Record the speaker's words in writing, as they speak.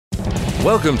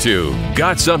Welcome to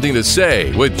Got Something to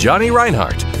Say with Johnny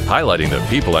Reinhardt, highlighting the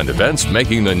people and events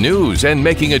making the news and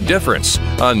making a difference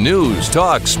on News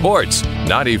Talk Sports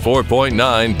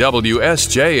 94.9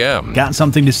 WSJM. Got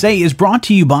Something to Say is brought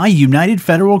to you by United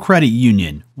Federal Credit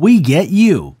Union. We get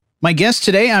you. My guest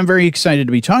today, I'm very excited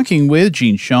to be talking with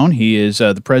Gene Schoen. He is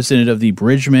the president of the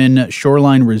Bridgman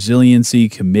Shoreline Resiliency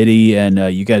Committee, and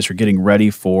you guys are getting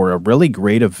ready for a really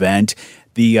great event,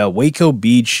 the Weko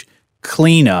Beach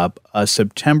Cleanup,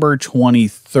 September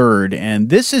 23rd. And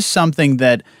this is something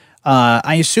that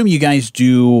I assume you guys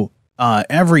do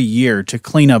every year to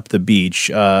clean up the beach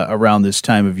around this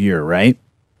time of year, right?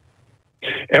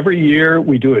 Every year,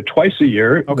 we do it twice a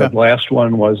year. Okay. The last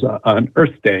one was on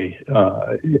Earth Day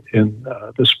in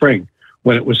the spring,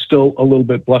 when it was still a little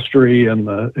bit blustery and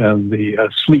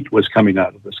the sleet was coming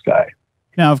out of the sky.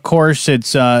 Now, of course,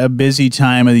 it's a busy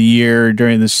time of the year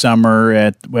during the summer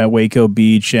at Weko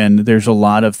Beach, and there's a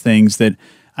lot of things that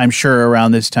I'm sure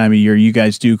around this time of year you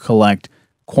guys do collect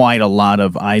quite a lot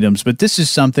of items, but this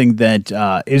is something that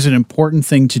is an important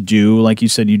thing to do. Like you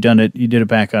said, you did it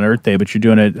back on Earth Day, but you're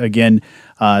doing it again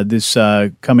this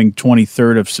coming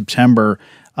 23rd of September.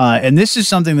 And this is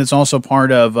something that's also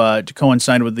part of, to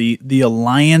coincide with the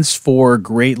Alliance for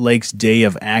Great Lakes Day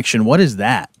of Action. What is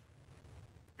that?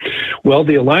 Well,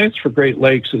 the Alliance for Great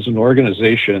Lakes is an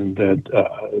organization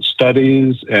that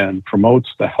studies and promotes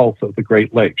the health of the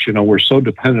Great Lakes. You know, we're so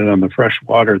dependent on the fresh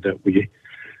water that we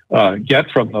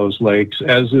get from those lakes,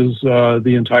 as is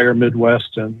the entire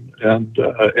Midwest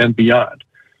and beyond.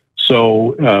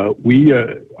 So we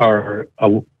are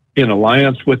in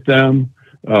alliance with them.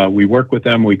 We work with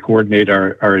them. We coordinate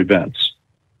our events.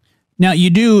 Now,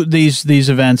 you do these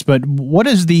events, but what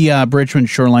does the Bridgman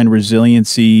Shoreline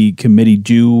Resiliency Committee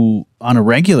do on a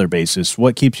regular basis?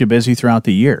 What keeps you busy throughout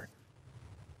the year?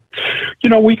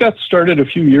 You know, we got started a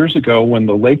few years ago when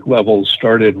the lake levels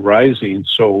started rising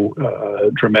so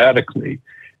dramatically,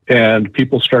 and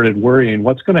people started worrying,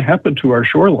 what's going to happen to our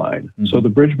shoreline? Mm-hmm. So the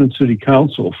Bridgman City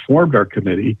Council formed our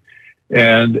committee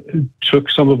and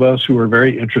took some of us who were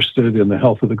very interested in the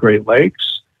health of the Great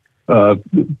Lakes,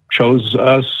 chose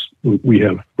us. We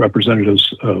have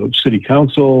representatives of City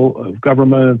Council, of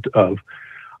government, of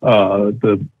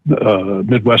the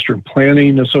Midwestern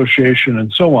Planning Association,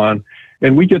 and so on.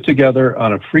 And we get together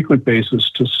on a frequent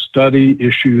basis to study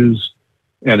issues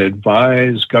and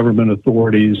advise government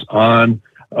authorities on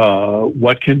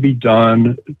what can be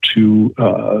done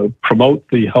to promote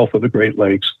the health of the Great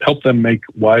Lakes, help them make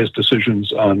wise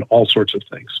decisions on all sorts of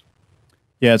things.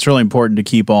 Yeah, it's really important to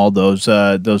keep all those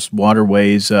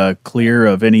waterways clear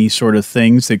of any sort of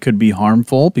things that could be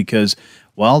harmful, because,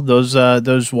 well, those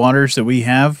waters that we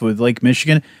have with Lake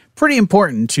Michigan, pretty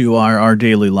important to our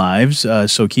daily lives.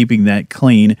 So keeping that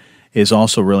clean is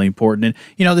also really important. And,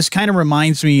 you know, this kind of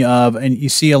reminds me of, and you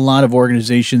see a lot of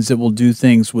organizations that will do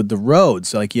things with the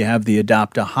roads, like you have the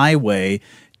Adopt a Highway.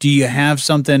 Do you have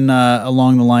something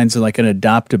along the lines of like an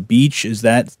Adopt a Beach? Is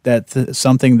that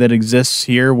something that exists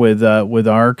here with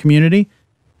our community?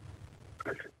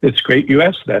 It's great you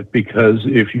asked that, because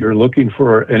if you're looking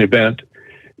for an event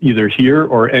either here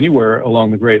or anywhere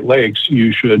along the Great Lakes,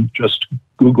 you should just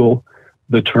Google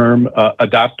the term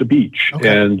Adopt a Beach,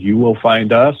 okay, and you will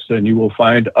find us, and you will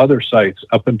find other sites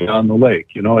up and down the lake.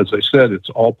 You know, as I said,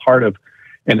 it's all part of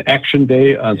an action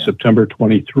day on September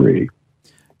 23.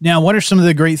 Now, what are some of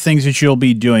the great things that you'll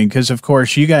be doing? Because, of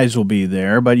course, you guys will be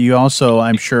there, but you also,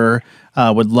 I'm sure,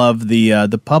 would love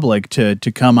the public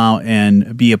to come out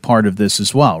and be a part of this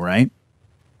as well, right?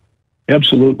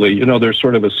 Absolutely. You know, there's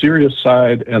sort of a serious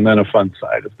side and then a fun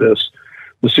side of this.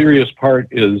 The serious part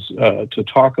is to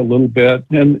talk a little bit,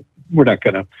 and we're not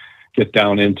going to get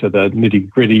down into the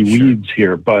nitty-gritty weeds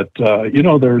here, but, you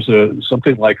know, there's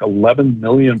something like 11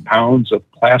 million pounds of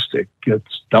plastic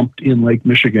gets dumped in Lake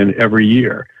Michigan every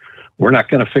year. We're not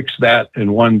going to fix that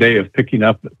in one day of picking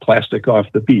up plastic off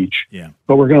the beach,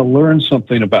 but we're going to learn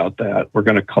something about that. We're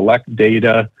going to collect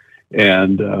data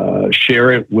and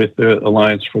share it with the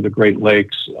Alliance for the Great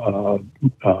Lakes.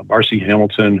 Marcy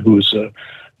Hamilton, who's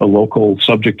a local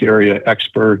subject area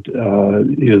expert,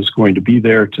 is going to be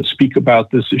there to speak about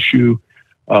this issue.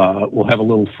 We'll have a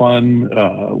little fun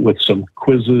with some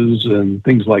quizzes and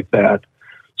things like that.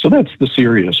 So that's the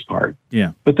serious part.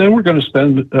 Yeah. But then we're going to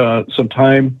spend some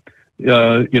time,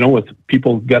 with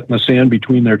people getting the sand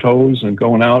between their toes and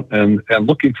going out and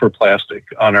looking for plastic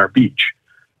on our beach.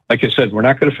 Like I said, we're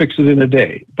not going to fix it in a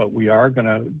day, but we are going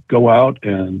to go out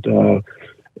and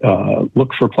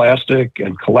look for plastic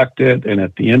and collect it. And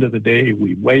at the end of the day,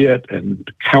 we weigh it and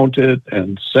count it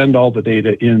and send all the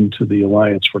data into the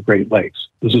Alliance for Great Lakes.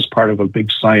 This is part of a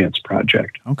big science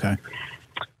project. Okay.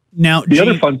 Now, the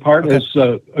other fun part is,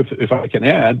 if I can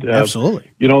add,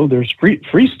 absolutely. There's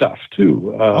free stuff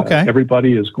too.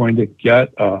 Everybody is going to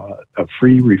get a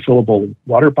free refillable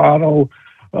water bottle.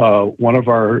 One of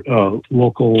our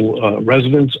local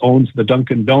residents owns the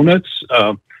Dunkin' Donuts,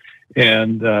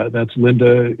 and that's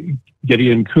Linda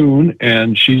Gideon Kuhn,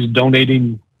 and she's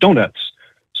donating donuts.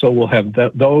 So we'll have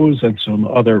those and some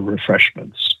other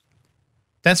refreshments.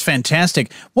 That's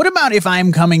fantastic. What about if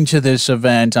I'm coming to this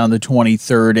event on the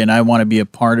 23rd and I want to be a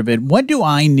part of it? What do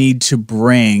I need to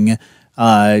bring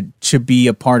to be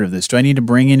a part of this? Do I need to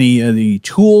bring any of the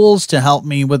tools to help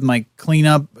me with my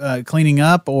cleaning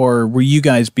up, or will you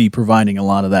guys be providing a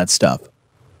lot of that stuff?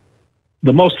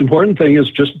 The most important thing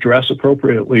is just dress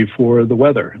appropriately for the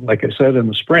weather. Like I said, in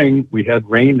the spring, we had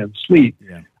rain and sleet,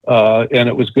 and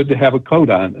it was good to have a coat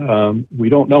on. We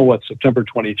don't know what September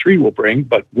 23 will bring,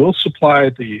 but we'll supply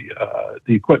the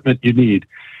equipment you need.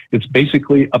 It's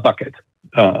basically a bucket.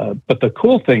 But the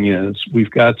cool thing is we've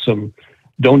got some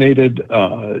donated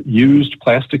used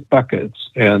plastic buckets,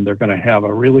 and they're going to have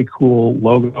a really cool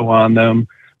logo on them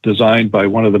designed by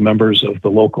one of the members of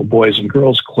the local Boys and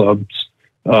Girls Clubs,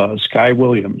 Sky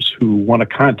Williams, who won a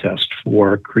contest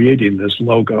for creating this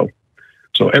logo.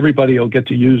 So everybody will get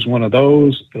to use one of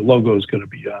those. The logo is going to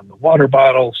be on the water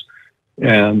bottles,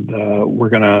 and we're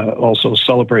going to also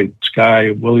celebrate Sky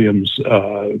Williams'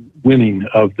 winning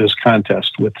of this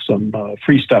contest with some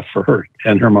free stuff for her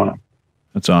and her mom.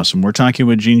 That's awesome. We're talking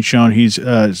with Gene Schoen. He's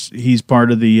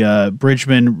part of the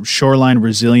Bridgman Shoreline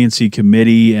Resiliency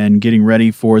Committee and getting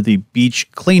ready for the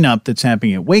beach cleanup that's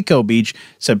happening at Weko Beach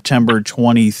September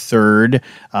 23rd,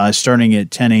 starting at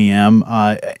 10 a.m.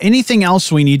 Anything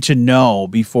else we need to know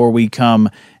before we come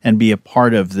and be a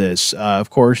part of this?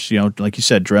 Of course, like you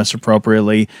said, dress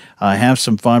appropriately, have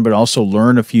some fun, but also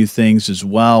learn a few things as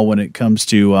well when it comes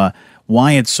to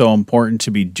why it's so important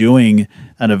to be doing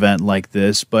an event like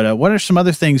this. But what are some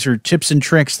other things or tips and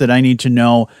tricks that I need to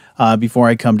know before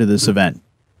I come to this event?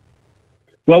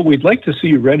 Well, we'd like to see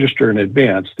you register in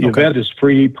advance. The event is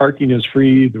free, parking is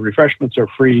free, the refreshments are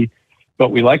free, but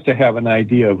we like to have an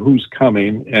idea of who's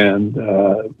coming, and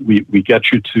we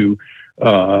get you to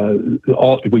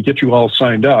we get you all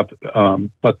signed up.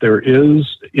 But there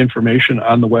is information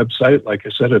on the website, like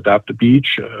I said, Adopt a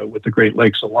Beach with the Great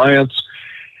Lakes Alliance.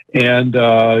 And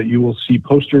you will see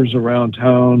posters around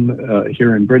town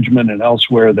here in Bridgman and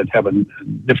elsewhere that have a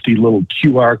nifty little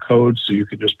QR code, so you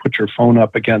can just put your phone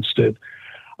up against it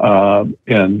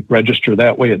and register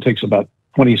that way. It takes about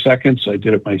 20 seconds. I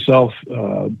did it myself.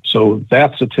 So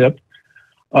that's a tip.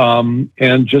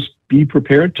 And just be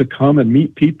prepared to come and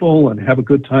meet people and have a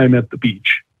good time at the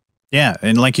beach. Yeah,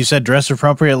 and like you said, dress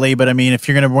appropriately, but I mean, if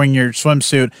you're going to bring your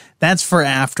swimsuit, that's for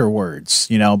afterwards,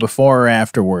 before or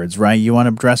afterwards, right? You want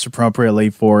to dress appropriately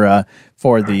for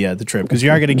the trip, because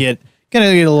you are going to get a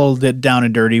little bit down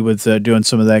and dirty with doing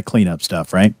some of that cleanup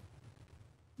stuff, right?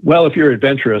 Well, if you're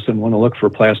adventurous and want to look for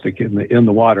plastic in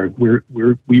the water,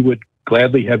 we would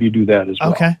gladly have you do that as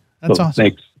well. Okay, that's awesome.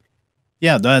 Thanks.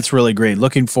 Yeah, that's really great.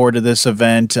 Looking forward to this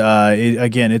event.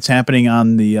 Again, it's happening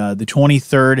on the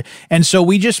 23rd. And so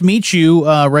we just meet you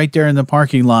right there in the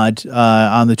parking lot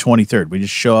on the 23rd. We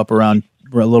just show up around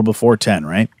a little before 10,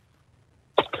 right?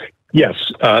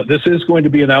 Yes. This is going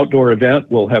to be an outdoor event.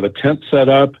 We'll have a tent set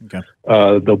up. Okay.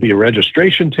 There'll be a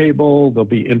registration table. There'll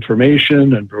be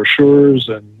information and brochures,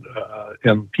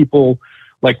 and people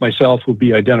like myself will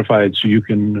be identified, so you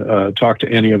can talk to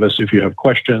any of us if you have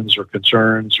questions or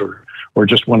concerns or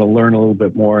just want to learn a little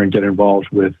bit more and get involved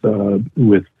with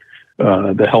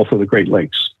the health of the Great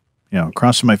Lakes.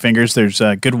 Crossing my fingers, there's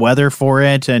good weather for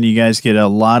it, and you guys get a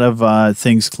lot of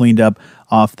things cleaned up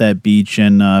off that beach,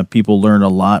 and people learn a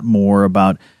lot more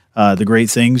about the great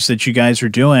things that you guys are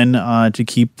doing to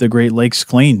keep the Great Lakes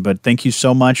clean. But thank you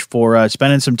so much for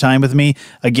spending some time with me.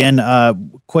 Again,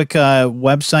 quick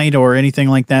website or anything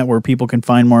like that where people can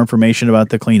find more information about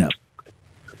the cleanup.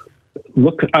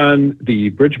 Look on the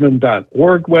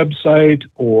bridgman.org website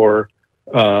or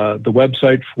the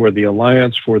website for the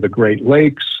Alliance for the Great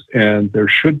Lakes, and there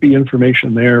should be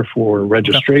information there for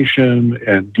registration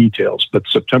and details. But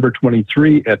September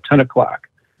 23 at 10 o'clock.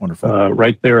 Wonderful.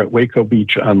 Right there at Weko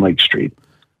Beach on Lake Street.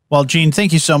 Well, Gene,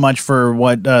 thank you so much for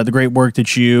what the great work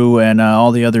that you and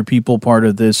all the other people part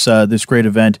of this great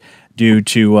event do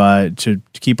to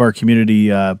keep our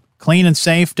community clean and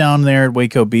safe down there at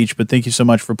Weko Beach. But thank you so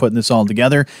much for putting this all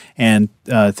together, and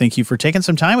thank you for taking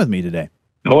some time with me today.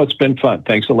 Oh, it's been fun.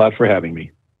 Thanks a lot for having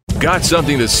me. Got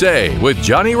Something to Say with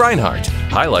Johnny Reinhardt,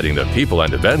 highlighting the people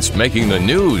and events making the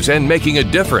news and making a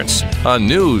difference on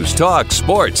News Talk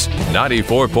Sports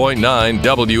 94.9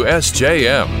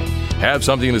 WSJM. Have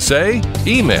something to say?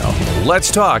 Email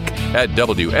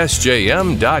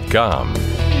letstalk@wsjm.com.